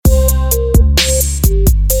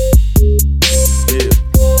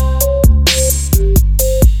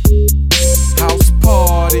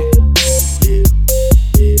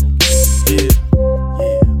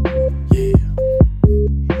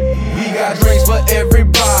for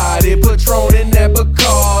everybody. Patron in that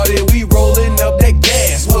Bacardi, we rolling up that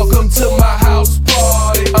gas. Welcome to my house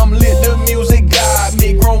party. I'm lit, the music got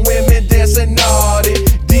me. Grown women dancing naughty.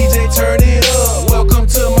 DJ turn it up. Welcome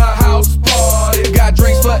to my house party. Got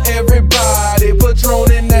drinks for everybody.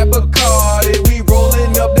 Patron in that Bacardi, we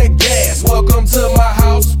rolling up that gas. Welcome to my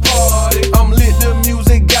house party. I'm lit, the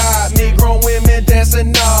music got me. Grown women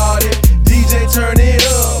dancing naughty. DJ turn it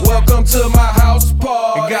up. Welcome to my house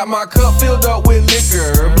party. Got my cup filled up with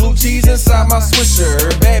liquor. Blue cheese inside my swisher.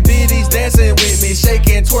 Bad bitties dancing with me,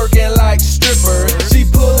 shaking, twerking like strippers. She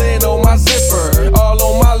pulling on my zipper, all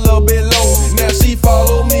on my little bit low. Now she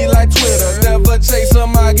follow me like Twitter. Never chase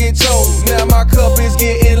 'em, I get choked. Now my cup is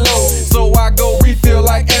getting low, so I go refill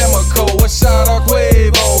like Amoco. A shot of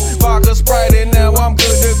Quavo, vodka Sprite, and now I'm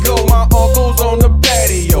good to go. My uncle's on the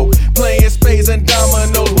patio, playing spades and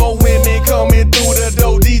dominoes. More women coming through the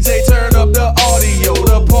door. DJ turn up the audio.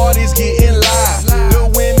 The party's getting live,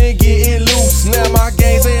 the women getting loose. Now my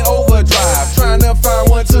game's in overdrive, trying to find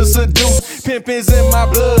one to seduce. Pimpin's in my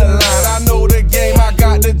bloodline, I know the game, I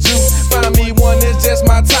got the juice. Find me one that's just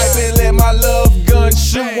my type and let my love gun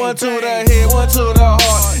shoot. One to the head, one to the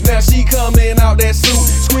heart. Now she coming out that suit,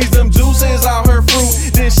 squeeze them juices out her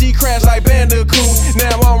fruit. Then she crash like Bandicoot.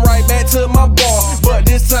 Now I'm right back to my bar, but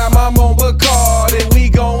this time I'm on Bacardi. We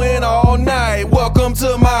going all night. Welcome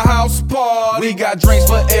to my house party. We got drinks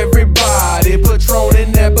for everybody. Patron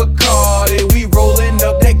in that Bacardi, we rolling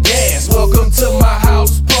up that gas. Welcome to my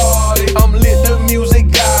house party. I'm lit, the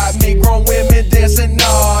music got me. Grown women dancing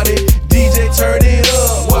naughty. DJ turn it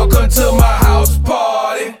up. Welcome to my house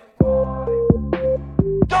party.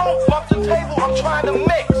 Don't bump the table, I'm trying to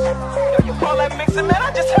mix. Yo, you call that mixing, man?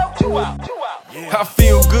 I just helped you out. I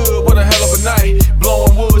feel good, what a hell of a night.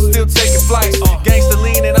 Blowing wood, still taking flights. Gangsta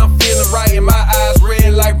leaning, I'm feeling right. And my eyes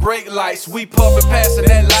red like brake lights. We puffin' passing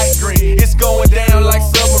that light green. It's going down like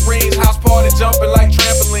submarines. House party jumping like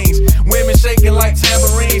trampolines. Women shaking like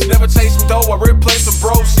tambourines. Never chasing dough, I replaced some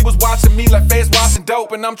bros. She was watching me like fans watching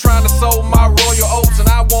dope. And I'm trying to sow my royal oats. And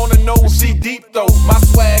I wanna know if she deep though. My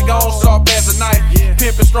swag on, sharp as a knife.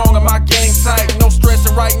 Pimpin' strong and my game tight. No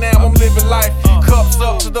stressing right now, I'm living life. Cups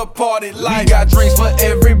up to the party light. We got drinks for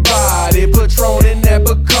everybody. Patron in that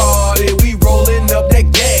Bacardi, we rolling up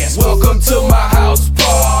that gas. Welcome to my house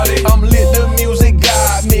party. I'm lit, the music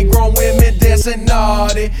got me. Grown women dancing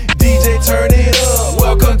naughty. DJ turn it up.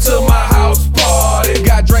 Welcome to my house party.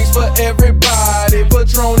 Got drinks for everybody.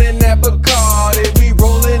 Patron in that Bacardi, we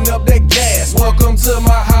rolling up that gas. Welcome to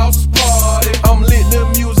my house party. I'm lit, the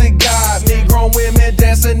music got me. Grown women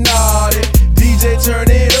dancing naughty.